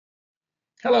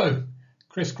Hello,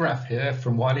 Chris Graf here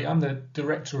from Wiley. I'm the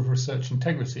Director of Research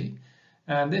Integrity,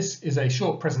 and this is a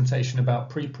short presentation about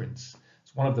preprints.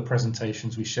 It's one of the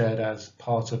presentations we shared as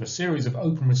part of a series of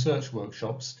open research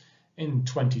workshops in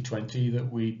 2020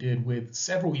 that we did with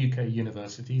several UK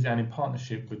universities and in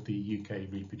partnership with the UK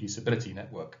Reproducibility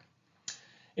Network.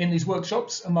 In these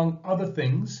workshops, among other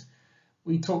things,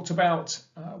 we talked about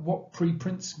what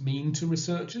preprints mean to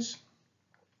researchers,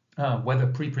 whether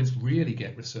preprints really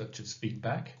get researchers'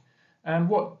 feedback, and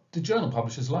what the journal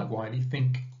publishers like Wiley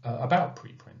think about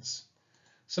preprints.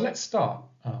 So let's start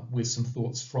with some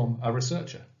thoughts from a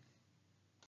researcher.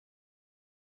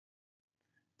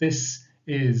 This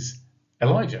is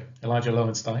Elijah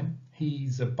Lowenstein.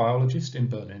 He's a biologist in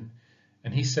Berlin,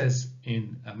 and he says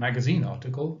in a magazine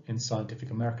article in Scientific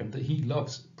American that he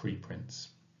loves preprints.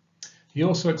 He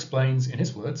also explains, in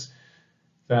his words,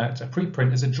 that a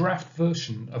preprint is a draft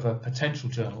version of a potential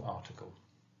journal article.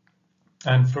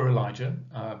 And for Elijah,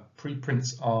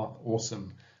 preprints are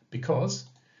awesome because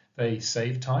they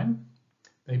save time,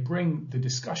 they bring the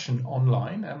discussion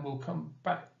online, and we'll come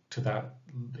back to that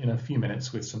in a few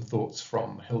minutes with some thoughts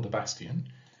from Hilda Bastian.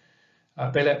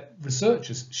 They let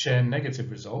researchers share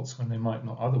negative results when they might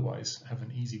not otherwise have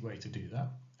an easy way to do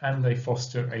that, and they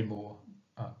foster a more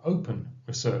open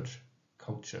research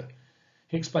culture.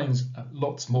 He explains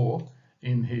lots more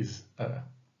in his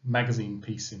magazine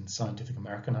piece in Scientific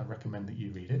American. I recommend that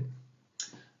you read it.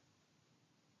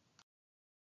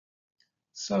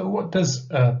 So what does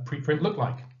a preprint look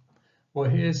like? Well,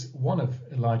 here's one of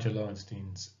Elijah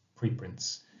Lowenstein's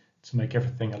preprints to make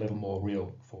everything a little more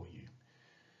real for you.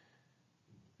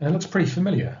 And it looks pretty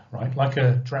familiar, right? Like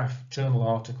a draft journal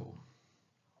article.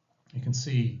 You can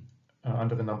see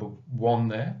under the number 1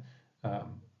 there,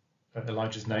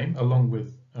 Elijah's name, along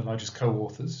with Elijah's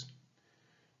co-authors.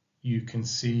 You can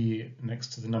see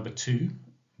next to the number 2,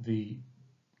 the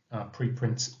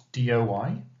preprint's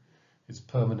DOI, is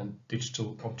Permanent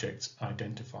Digital Object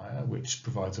Identifier, which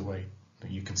provides a way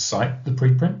that you can cite the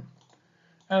preprint.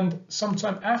 And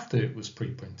sometime after it was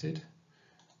preprinted,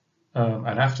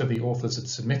 and after the authors had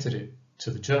submitted it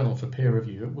to the journal for peer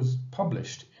review, it was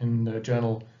published in the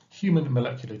journal Human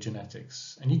Molecular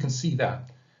Genetics. And you can see that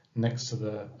next to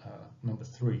the number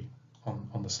 3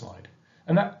 on the slide.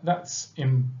 And that's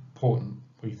important,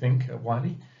 we think, at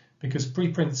Wiley, because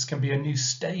preprints can be a new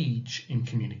stage in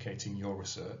communicating your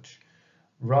research,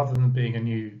 rather than being a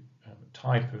new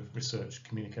type of research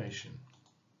communication.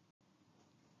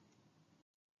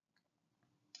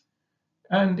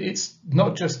 And it's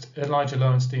not just Elijah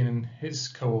Lowenstein and his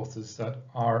co-authors that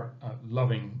are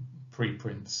loving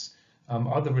preprints.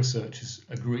 Other researchers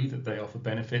agree that they offer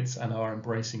benefits and are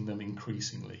embracing them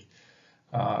increasingly.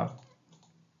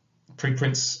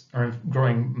 Preprints are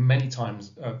growing many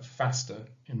times faster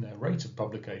in their rate of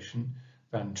publication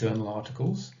than journal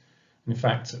articles. In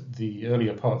fact, the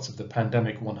earlier parts of the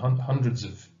pandemic, hundreds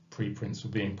of preprints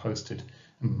were being posted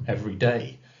every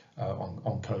day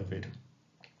on COVID.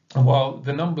 And while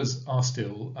the numbers are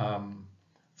still,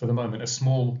 for the moment, a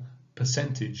small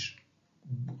percentage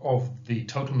of the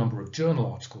total number of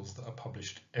journal articles that are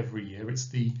published every year, it's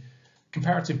the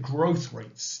comparative growth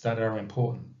rates that are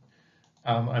important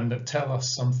and that tell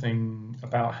us something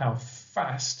about how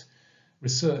fast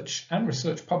research and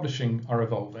research publishing are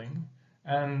evolving,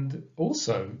 and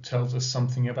also tells us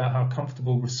something about how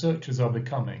comfortable researchers are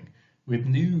becoming with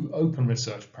new open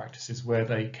research practices where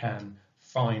they can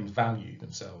find value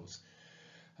themselves.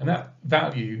 And that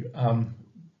value,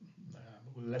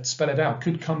 let's spell it out,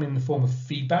 could come in the form of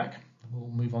feedback. We'll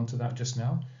move on to that just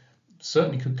now.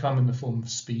 Certainly could come in the form of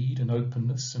speed and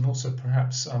openness, and also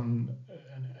perhaps a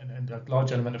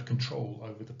large element of control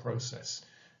over the process.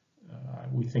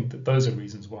 We think that those are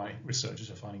reasons why researchers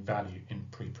are finding value in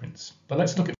preprints. But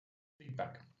let's look at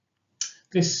feedback.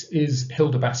 This is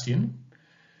Hilda Bastian.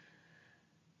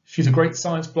 She's a great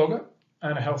science blogger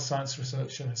and a health science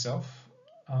researcher herself.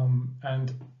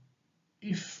 And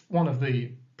if one of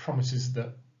the promises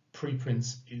that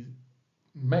preprints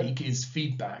make is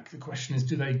feedback, the question is,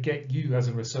 do they get you as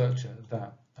a researcher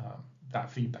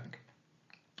that feedback?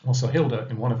 Also, Hilda,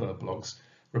 in one of her blogs,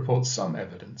 reports some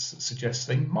evidence that suggests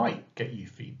they might get you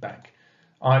feedback,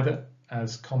 either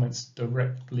as comments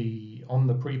directly on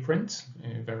the preprint,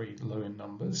 very low in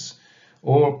numbers,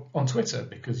 or on Twitter,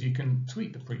 because you can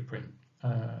tweet the preprint,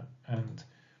 and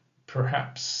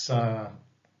perhaps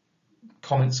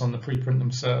comments on the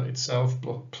preprint itself,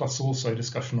 plus also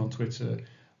discussion on Twitter,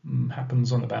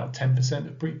 happens on about 10%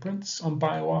 of preprints on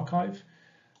bioRxiv.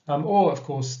 Or, of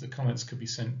course, the comments could be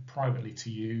sent privately to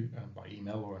you by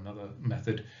email or another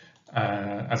method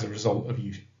as a result of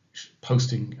you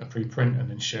posting a preprint and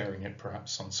then sharing it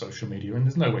perhaps on social media. And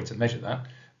there's no way to measure that,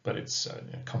 but it's a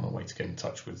common way to get in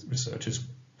touch with researchers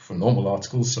for normal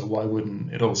articles. So why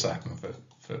wouldn't it also happen for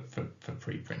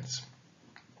preprints?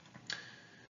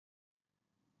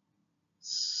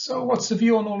 So what's the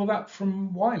view on all of that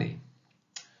from Wiley?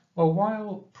 Well,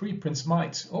 while preprints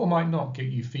might or might not get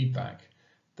you feedback,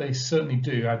 they certainly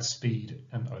do add speed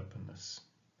and openness.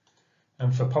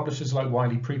 And for publishers like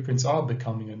Wiley, preprints are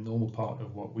becoming a normal part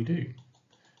of what we do.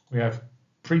 We have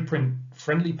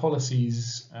preprint-friendly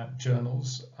policies at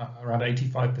journals. Around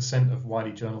 85% of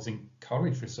Wiley journals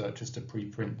encourage researchers to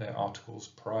preprint their articles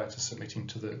prior to submitting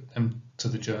to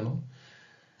the journal.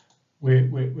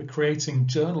 We're creating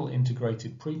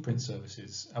journal-integrated preprint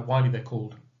services. At Wiley, they're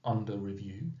called under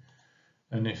review.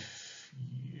 And if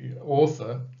the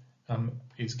author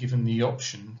is given the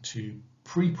option to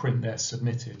preprint their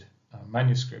submitted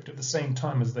manuscript at the same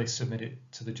time as they submit it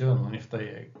to the journal, and if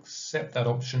they accept that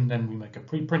option, then we make a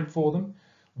preprint for them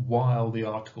while the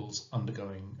article's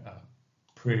undergoing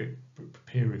peer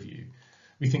review.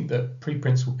 We think that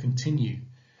preprints will continue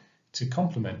to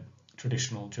complement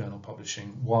traditional journal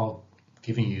publishing while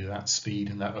giving you that speed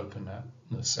and that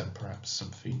openness and perhaps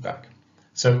some feedback.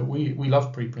 So we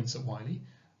love preprints at Wiley.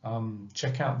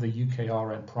 Check out the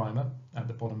UKRN primer at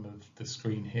the bottom of the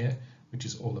screen here, which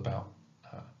is all about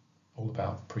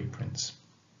preprints.